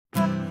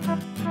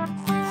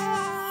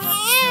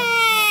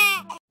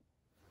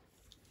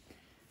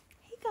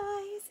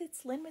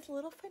it's Lynn with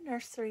Littlefoot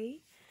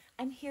Nursery.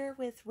 I'm here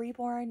with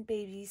reborn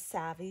baby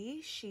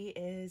Savi. She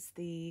is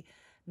the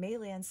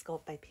Mei-Lien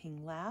sculpt by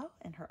Ping Lau,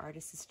 and her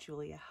artist is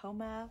Julia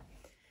Homa.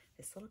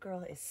 This little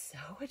girl is so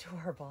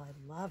adorable. I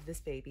love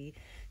this baby.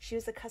 She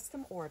was a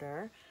custom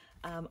order.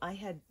 I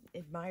had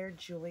admired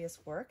Julia's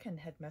work and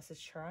had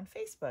messaged her on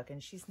Facebook,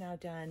 and she's now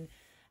done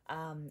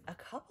a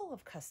couple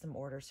of custom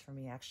orders for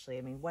me, actually.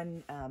 I mean,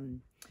 one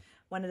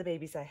of the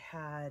babies I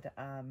had,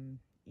 I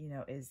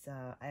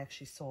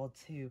actually sold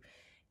to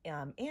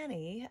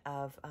Annie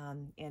of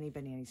Annie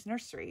Banani's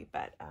Nursery,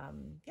 but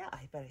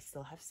I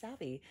still have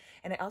Savi,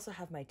 and I also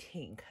have my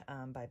Tink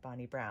by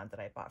Bonnie Brown that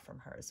I bought from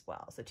her as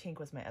well. So Tink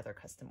was my other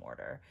custom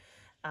order.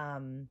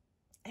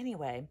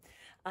 Anyway,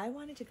 I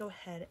wanted to go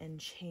ahead and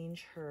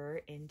change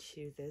her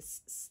into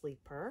this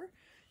sleeper.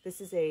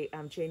 This is a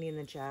Janie and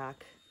the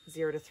Jack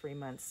 0 to 3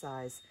 month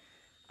size.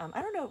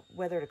 I don't know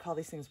whether to call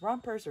these things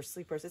rompers or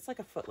sleepers. It's like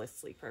a footless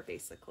sleeper,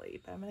 basically.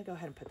 But I'm going to go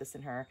ahead and put this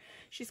in her.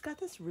 She's got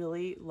this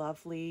really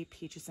lovely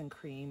peaches and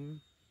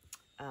cream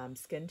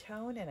skin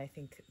tone, and I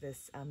think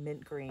this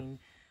mint green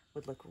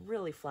would look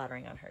really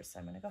flattering on her. So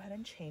I'm going to go ahead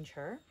and change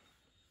her.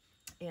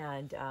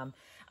 And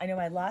I know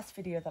my last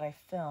video that I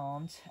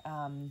filmed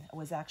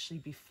was actually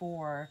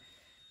before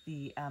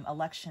the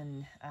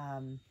election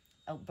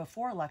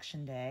before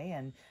election day,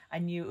 and I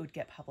knew it would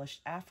get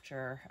published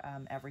after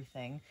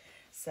everything.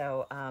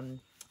 So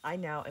I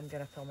now am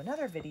going to film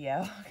another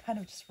video kind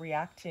of just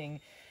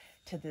reacting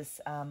to this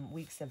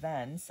week's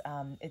events.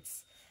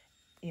 It's,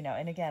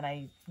 and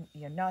again,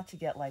 not to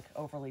get like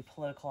overly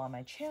political on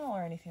my channel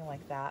or anything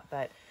like that,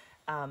 but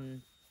I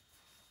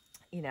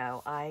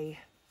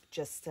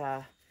just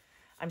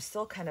I'm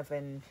still kind of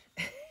in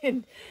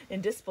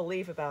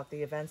disbelief about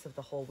the events of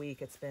the whole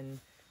week. It's been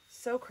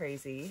so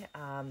crazy.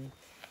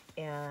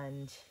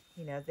 And,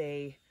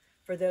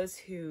 for those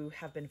who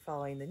have been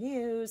following the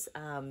news,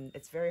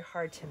 it's very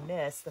hard to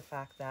miss the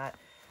fact that,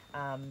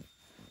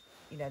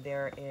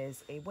 there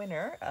is a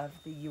winner of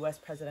the U.S.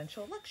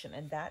 presidential election,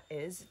 and that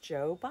is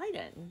Joe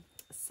Biden.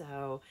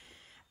 So,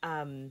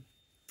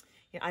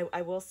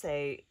 I will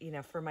say,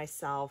 for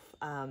myself,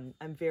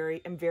 I'm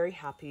very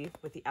happy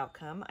with the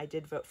outcome. I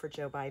did vote for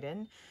Joe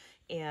Biden,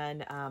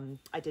 and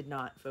I did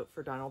not vote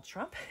for Donald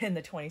Trump in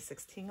the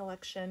 2016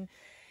 election.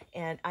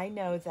 And I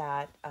know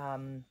that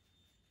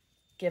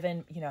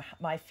given,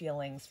 my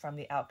feelings from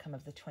the outcome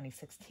of the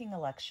 2016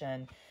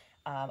 election,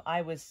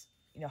 I was,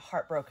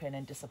 heartbroken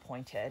and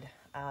disappointed.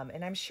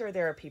 And I'm sure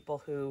there are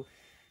people who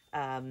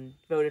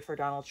voted for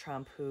Donald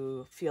Trump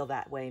who feel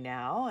that way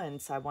now.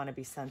 And so I want to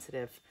be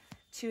sensitive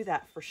to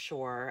that for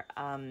sure.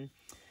 But,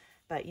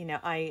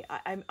 I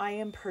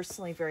am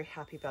personally very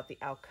happy about the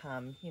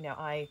outcome.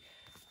 I'm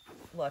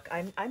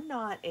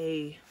not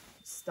a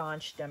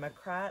staunch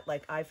Democrat.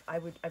 Like I've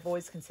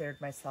always considered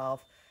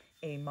myself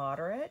a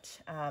moderate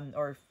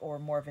or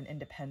more of an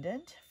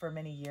independent for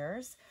many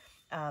years.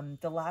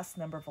 The last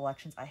number of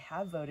elections I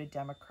have voted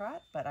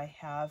Democrat, but I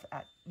have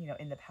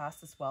in the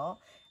past as well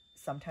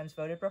sometimes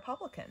voted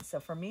Republican. So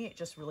for me, it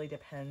just really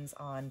depends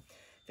on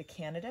the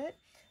candidate.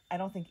 I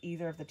don't think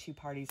either of the two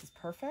parties is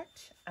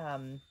perfect.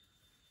 And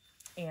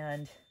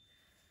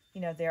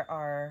there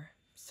are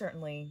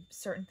certainly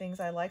certain things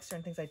I like,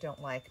 certain things I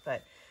don't like.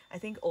 But I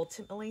think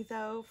ultimately,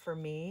 though, for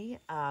me,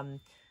 and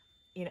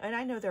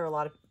I know there are a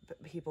lot of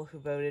people who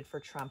voted for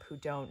Trump who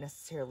don't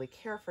necessarily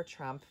care for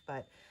Trump,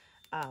 but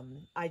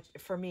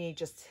for me,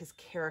 just his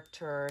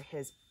character,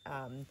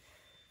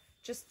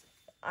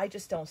 I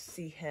just don't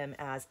see him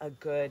as a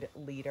good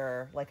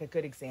leader, like a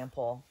good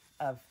example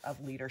of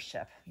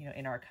leadership,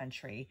 in our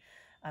country.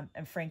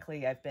 And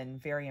frankly, I've been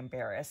very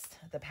embarrassed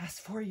the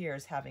past 4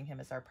 years having him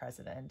as our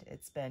president.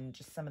 It's been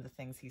just some of the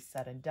things he's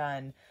said and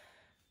done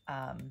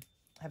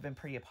have been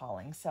pretty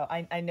appalling. So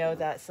I know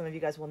that some of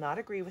you guys will not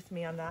agree with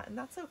me on that, and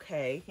that's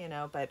okay,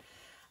 but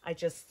I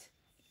just,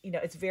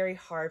 it's very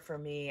hard for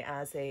me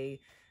as a,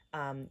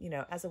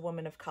 as a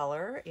woman of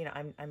color,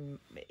 I'm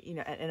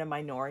in a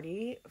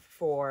minority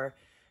for,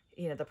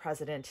 the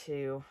president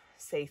to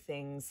say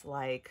things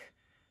like,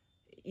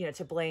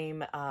 to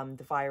blame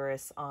the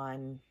virus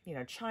on,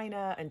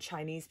 China and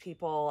Chinese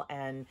people,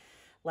 and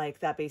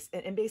like that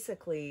and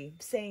basically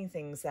saying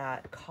things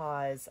that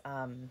cause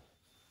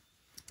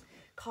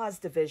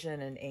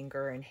division and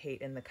anger and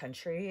hate in the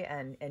country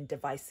and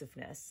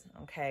divisiveness.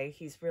 Okay.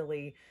 He's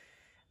really,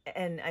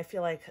 and I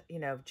feel like,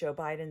 Joe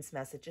Biden's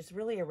message is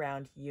really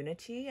around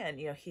unity. And,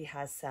 he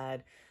has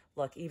said,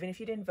 look, even if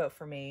you didn't vote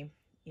for me,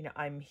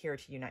 I'm here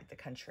to unite the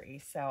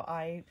country. So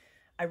I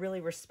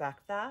really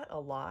respect that a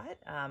lot.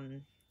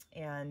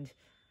 And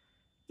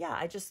yeah,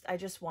 I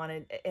just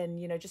wanted,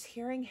 and, just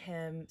hearing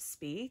him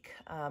speak,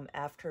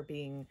 after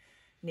being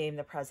named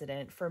the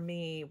president, for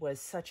me was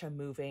such a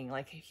moving,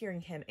 like hearing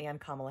him and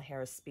Kamala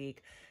Harris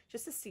speak,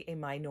 just to see a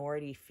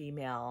minority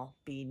female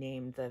be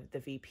named the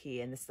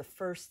VP. And this is the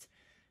first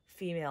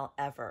female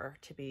ever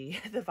to be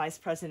the vice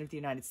president of the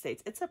United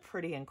States. It's a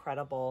pretty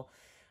incredible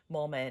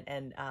moment.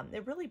 And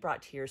it really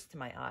brought tears to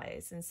my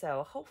eyes. And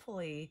so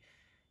hopefully,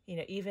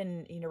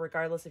 even,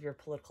 regardless of your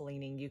political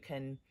leaning, you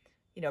can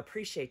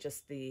appreciate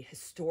just the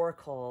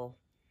historical,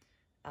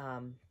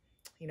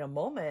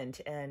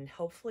 moment. And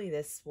hopefully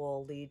this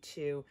will lead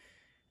to,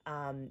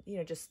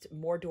 just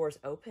more doors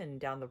open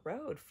down the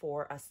road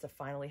for us to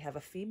finally have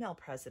a female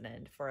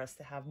president, for us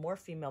to have more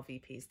female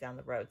VPs down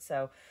the road.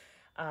 So,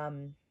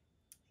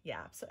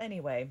 yeah. So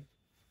anyway,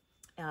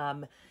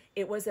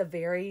 it was a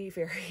very,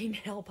 very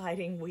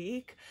nail-biting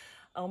week.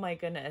 Oh my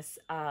goodness.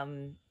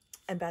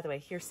 And by the way,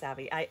 here's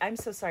Savi. I'm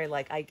so sorry.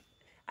 Like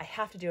I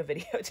have to do a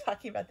video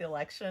talking about the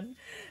election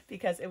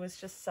because it was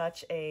just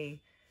such a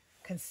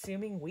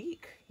consuming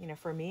week,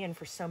 for me and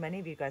for so many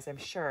of you guys, I'm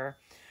sure.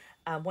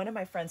 One of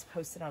my friends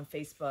posted on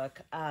Facebook,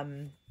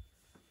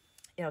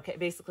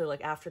 basically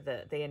like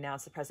after they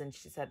announced the president,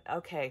 she said,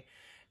 okay,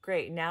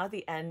 great. Now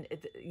the end,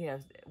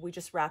 we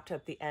just wrapped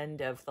up the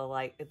end of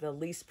the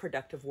least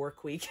productive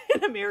work week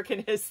in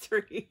American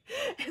history.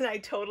 And I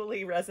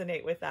totally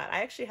resonate with that.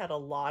 I actually had a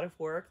lot of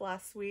work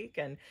last week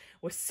and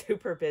was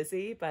super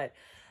busy, but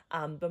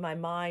my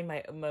mind,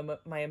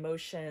 my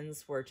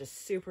emotions were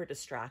just super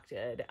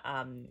distracted.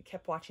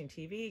 Kept watching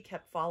TV,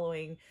 kept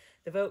following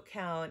the vote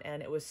count,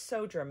 and it was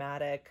so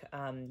dramatic.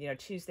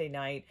 Tuesday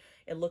night,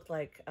 it looked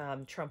like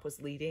Trump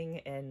was leading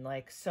in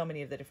like so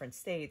many of the different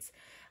states.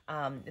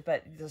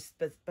 But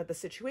the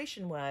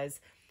situation was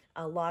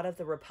a lot of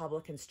the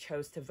Republicans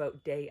chose to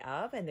vote day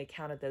of, and they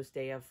counted those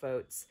day of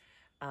votes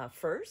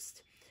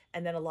first.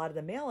 And then a lot of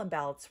the mail-in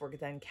ballots were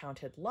then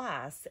counted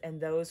last,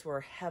 and those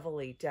were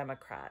heavily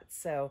Democrats.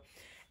 So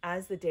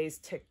as the days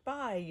ticked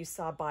by, you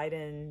saw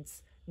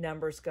Biden's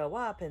numbers go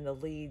up and the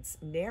leads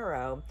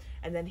narrow,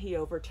 and then he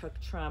overtook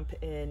Trump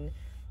in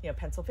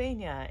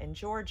Pennsylvania and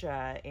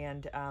Georgia,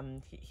 and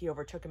he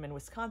overtook him in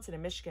Wisconsin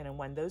and Michigan and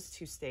won those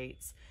two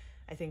states,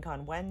 I think,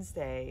 on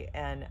Wednesday.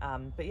 And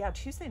but yeah,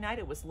 Tuesday night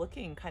it was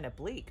looking kind of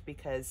bleak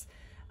because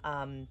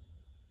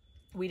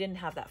we didn't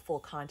have that full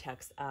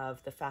context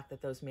of the fact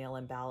that those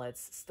mail-in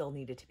ballots still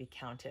needed to be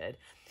counted.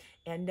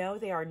 And no,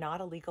 they are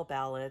not illegal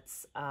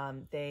ballots.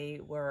 They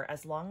were,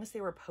 as long as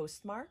they were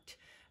postmarked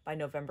by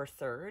November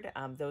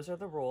 3rd, those are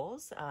the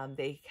rules.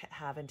 They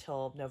have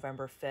until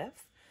November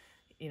 5th,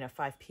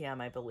 5 p.m.,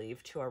 I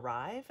believe, to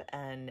arrive,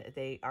 and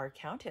they are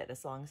counted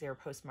as long as they are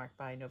postmarked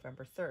by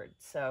November 3rd.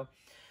 So,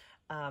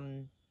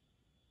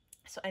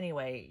 so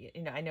anyway,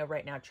 I know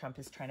right now Trump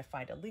is trying to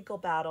find a legal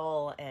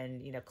battle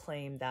and,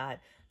 claim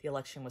that the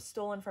election was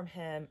stolen from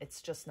him.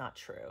 It's just not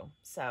true.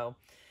 So,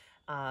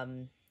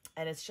 and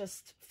it's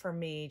just, for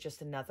me,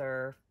 just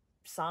another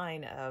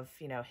sign of,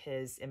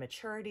 his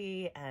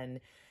immaturity and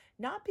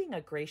not being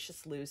a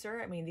gracious loser.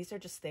 I mean, these are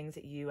just things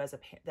that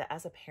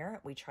as a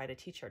parent, we try to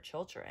teach our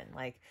children.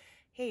 Like,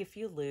 hey, if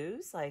you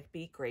lose, like,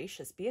 be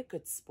gracious, be a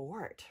good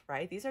sport,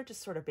 right? These are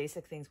just sort of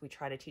basic things we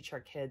try to teach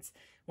our kids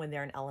when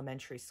they're in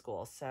elementary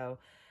school. So,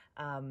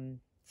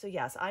 so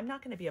yes, I'm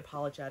not going to be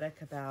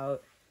apologetic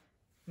about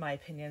my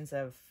opinions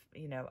of,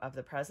 of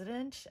the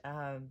president.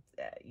 I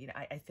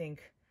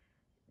think,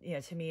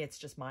 to me, it's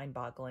just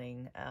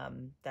mind-boggling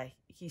that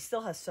he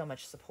still has so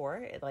much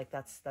support. Like,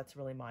 that's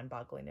really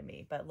mind-boggling to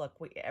me. But look,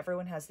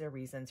 everyone has their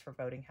reasons for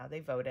voting how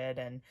they voted,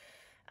 and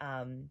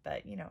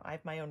but I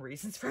have my own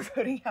reasons for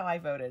voting how I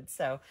voted.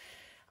 So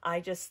I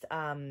just,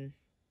 I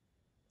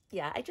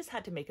just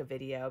had to make a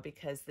video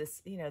because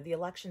this, the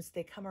elections,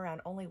 they come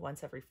around only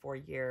once every 4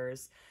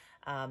 years.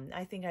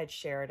 I think I'd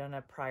shared on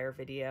a prior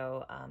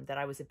video that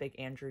I was a big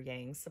Andrew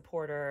Yang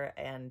supporter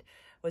and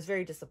was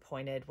very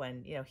disappointed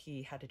when,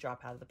 he had to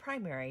drop out of the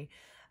primary.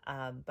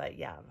 But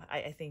yeah,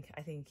 I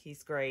think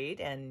he's great,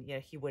 and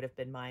he would have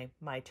been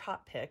my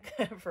top pick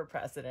for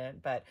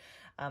president. But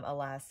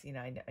alas,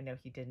 I know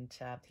he didn't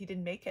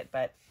make it.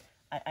 But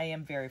I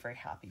am very, very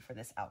happy for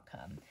this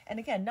outcome. And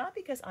again, not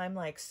because I'm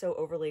like so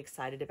overly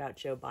excited about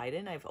Joe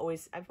Biden. I've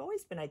always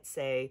been, I'd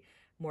say,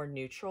 more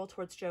neutral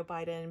towards Joe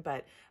Biden,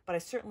 but I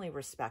certainly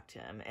respect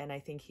him, and I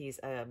think he's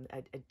a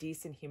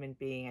decent human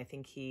being. I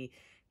think he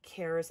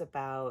cares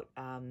about.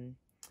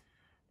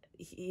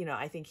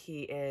 I think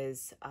he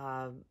is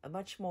a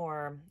much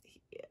more,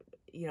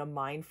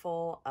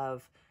 mindful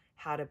of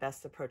how to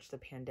best approach the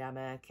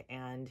pandemic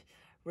and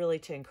really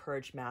to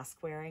encourage mask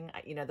wearing.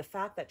 The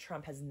fact that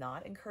Trump has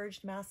not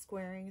encouraged mask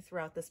wearing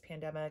throughout this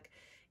pandemic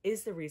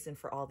is the reason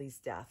for all these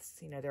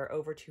deaths. There are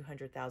over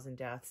 200,000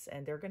 deaths,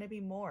 and there are going to be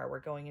more.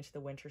 We're going into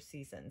the winter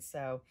season.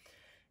 So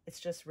it's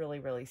just really,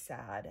 really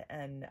sad.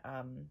 And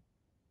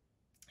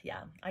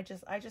yeah, I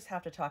just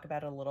have to talk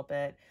about it a little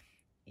bit.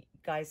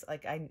 Guys,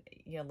 like,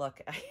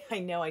 look, I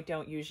know I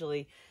don't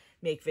usually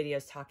make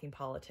videos talking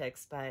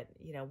politics, but,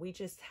 we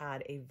just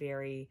had a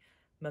very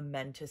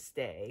momentous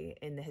day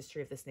in the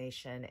history of this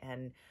nation.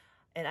 And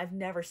I've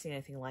never seen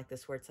anything like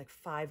this, where it's like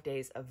 5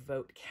 days of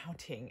vote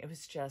counting. It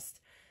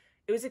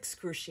was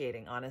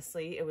excruciating,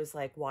 honestly. It was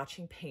like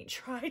watching paint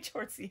dry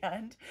towards the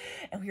end.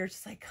 And we were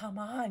just like, come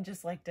on,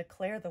 just like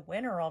declare the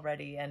winner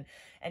already. And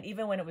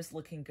even when it was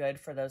looking good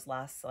for those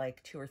last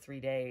like 2 or 3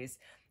 days,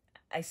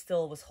 I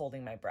still was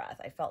holding my breath.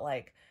 I felt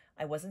like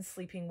I wasn't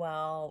sleeping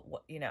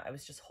well. I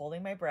was just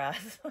holding my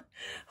breath,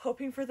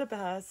 hoping for the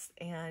best.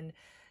 And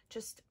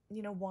just,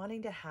 you know,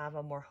 wanting to have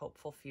a more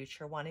hopeful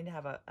future, wanting to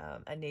have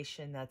a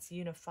nation that's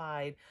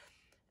unified,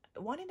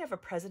 wanting to have a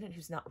president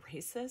who's not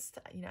racist.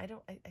 You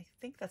know, I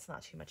think that's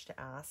not too much to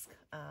ask.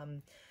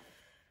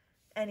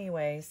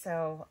 Anyway,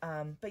 so,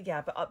 but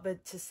yeah,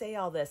 but to say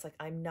all this, like,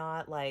 I'm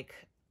not like,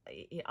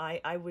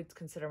 I would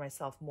consider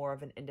myself more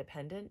of an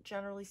independent,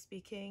 generally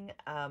speaking.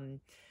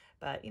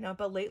 But, you know,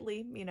 but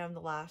lately, you know, in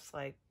the last,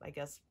 like, I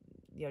guess,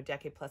 you know,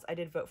 decade plus, I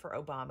did vote for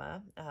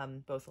Obama,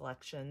 both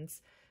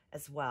elections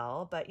as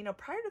well. But, you know,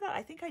 prior to that,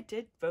 I think I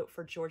did vote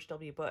for George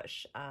W.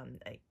 Bush.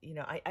 You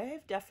know,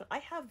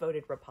 I have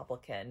voted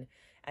Republican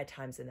at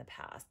times in the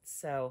past.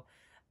 So,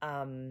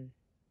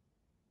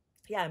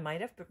 yeah, I might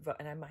have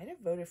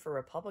voted for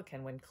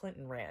Republican when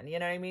Clinton ran, you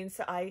know what I mean?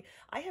 So I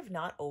have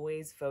not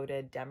always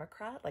voted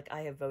Democrat. Like,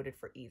 I have voted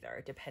for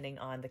either, depending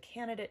on the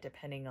candidate,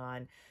 depending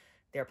on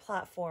their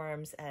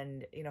platforms.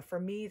 And, you know, for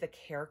me, the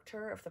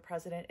character of the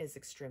president is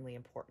extremely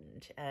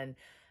important. And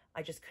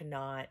I just could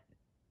not,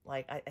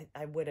 like,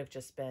 I would have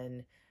just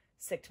been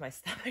sick to my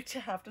stomach to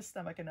have to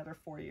stomach another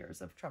 4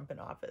 years of Trump in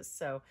office.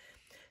 So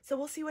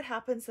we'll see what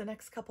happens the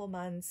next couple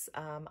months.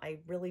 I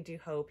really do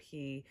hope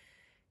he,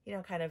 you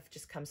know, kind of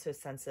just comes to his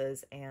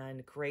senses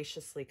and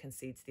graciously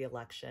concedes the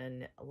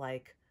election,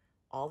 like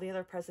all the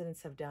other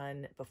presidents have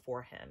done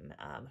before him,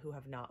 who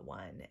have not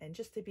won, and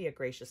just to be a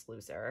gracious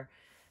loser.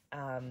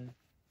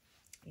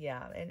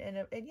 Yeah,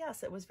 and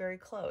yes, it was very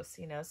close,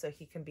 you know, so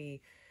he can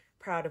be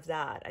proud of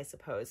that, I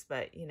suppose.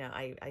 But, you know,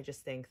 I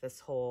just think this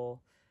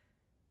whole,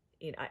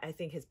 you know, I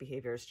think his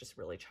behavior is just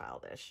really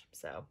childish.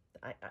 So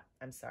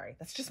I'm sorry.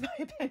 That's just my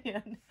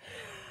opinion.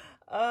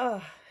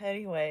 Oh,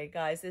 anyway,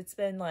 guys, it's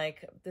been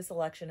like, this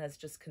election has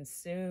just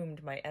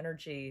consumed my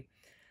energy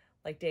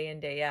like day in,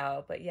 day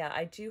out. But yeah,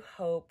 I do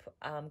hope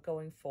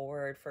going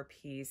forward for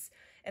peace.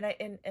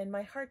 And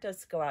my heart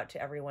does go out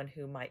to everyone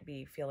who might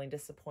be feeling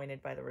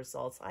disappointed by the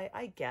results.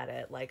 I get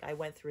it. Like, I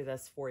went through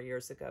this 4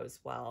 years ago as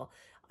well.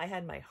 I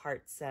had my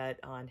heart set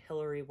on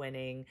Hillary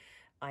winning.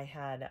 I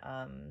had,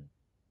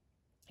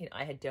 you know,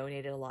 I had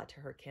donated a lot to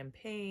her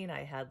campaign.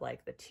 I had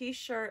like the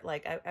t-shirt,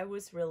 like I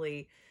was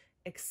really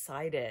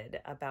excited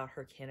about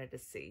her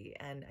candidacy,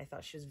 and I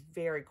thought she was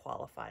very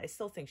qualified. I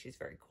still think she's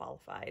very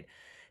qualified.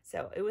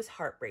 So it was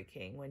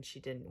heartbreaking when she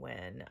didn't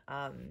win.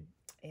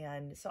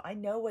 And so I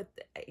know what,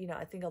 you know,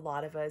 I think a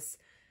lot of us,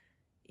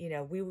 you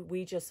know,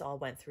 we just all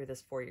went through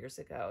this 4 years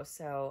ago.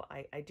 So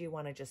I do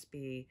want to just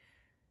be,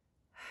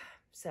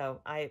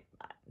 so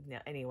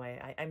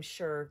anyway, I'm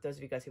sure those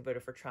of you guys who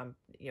voted for Trump,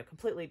 you know,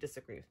 completely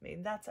disagree with me,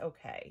 and that's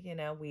okay. You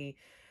know,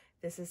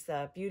 this is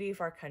the beauty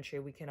of our country.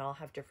 We can all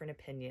have different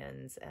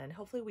opinions, and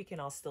hopefully we can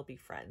all still be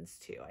friends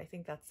too. I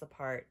think that's the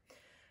part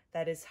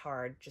that is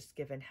hard, just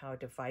given how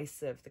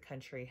divisive the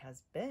country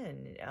has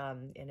been.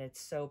 And it's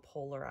so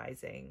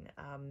polarizing,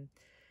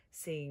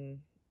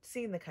 seeing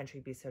the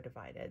country be so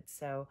divided.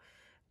 So,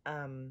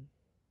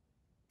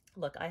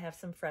 look, I have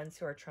some friends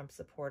who are Trump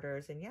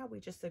supporters, and yeah, we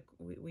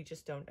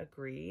just don't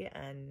agree.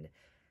 And,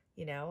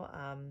 you know,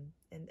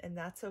 and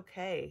that's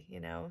okay, you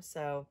know,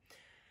 so,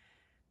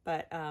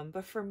 but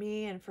for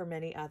me and for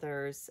many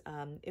others,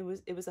 it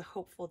was a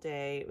hopeful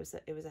day.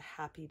 It was a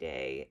happy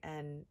day,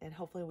 and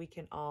hopefully we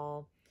can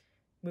all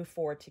move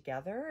forward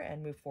together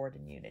and move forward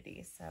in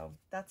unity. So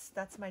that's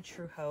my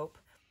true hope.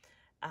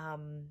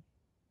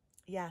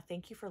 Yeah,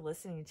 thank you for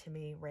listening to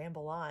me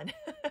ramble on.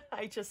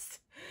 I just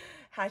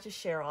had to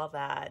share all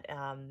that.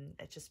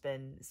 It's just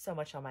been so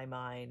much on my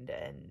mind,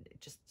 and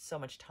just so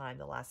much time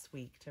the last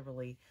week to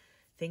really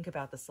think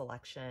about this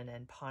election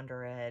and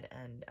ponder it,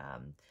 and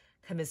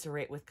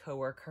commiserate with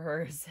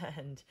coworkers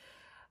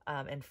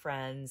and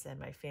friends and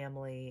my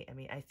family. I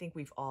mean, I think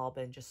we've all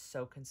been just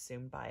so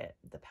consumed by it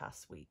the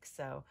past week.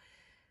 So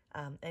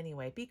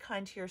anyway, be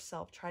kind to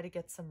yourself. Try to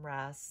get some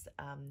rest.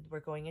 We're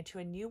going into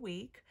a new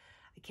week.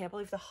 I can't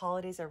believe the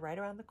holidays are right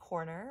around the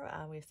corner.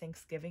 We have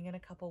Thanksgiving in a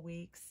couple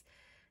weeks.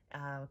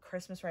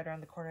 Christmas right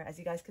around the corner. As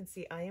you guys can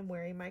see, I am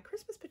wearing my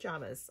Christmas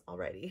pajamas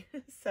already.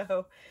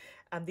 So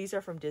these are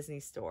from Disney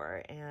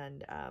Store,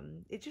 and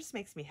it just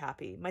makes me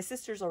happy. My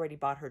sister's already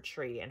bought her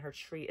tree, and her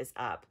tree is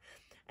up.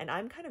 And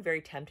I'm kind of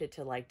very tempted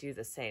to like do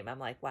the same. I'm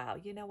like, wow,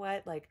 you know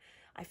what? Like,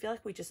 I feel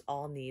like we just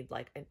all need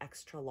like an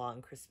extra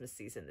long Christmas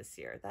season this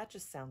year. That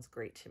just sounds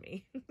great to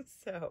me.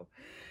 So,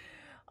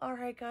 all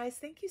right, guys,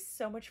 thank you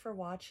so much for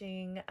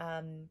watching.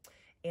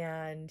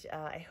 And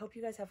I hope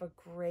you guys have a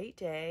great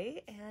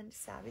day. And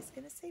Savi's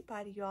going to say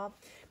bye to you all.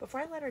 Before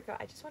I let her go,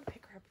 I just want to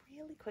pick her up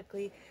really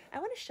quickly. I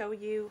want to show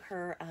you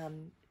her,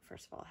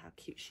 first of all, how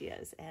cute she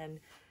is. And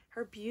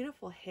her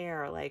beautiful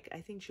hair. Like,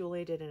 I think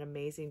Julia did an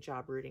amazing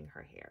job rooting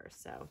her hair.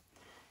 So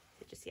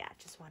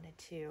just wanted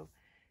to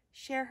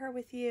share her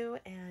with you.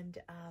 And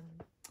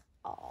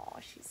oh,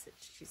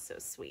 she's so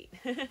sweet.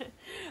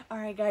 All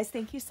right, guys,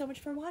 thank you so much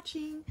for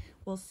watching.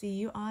 We'll see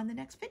you on the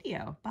next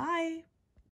video. Bye.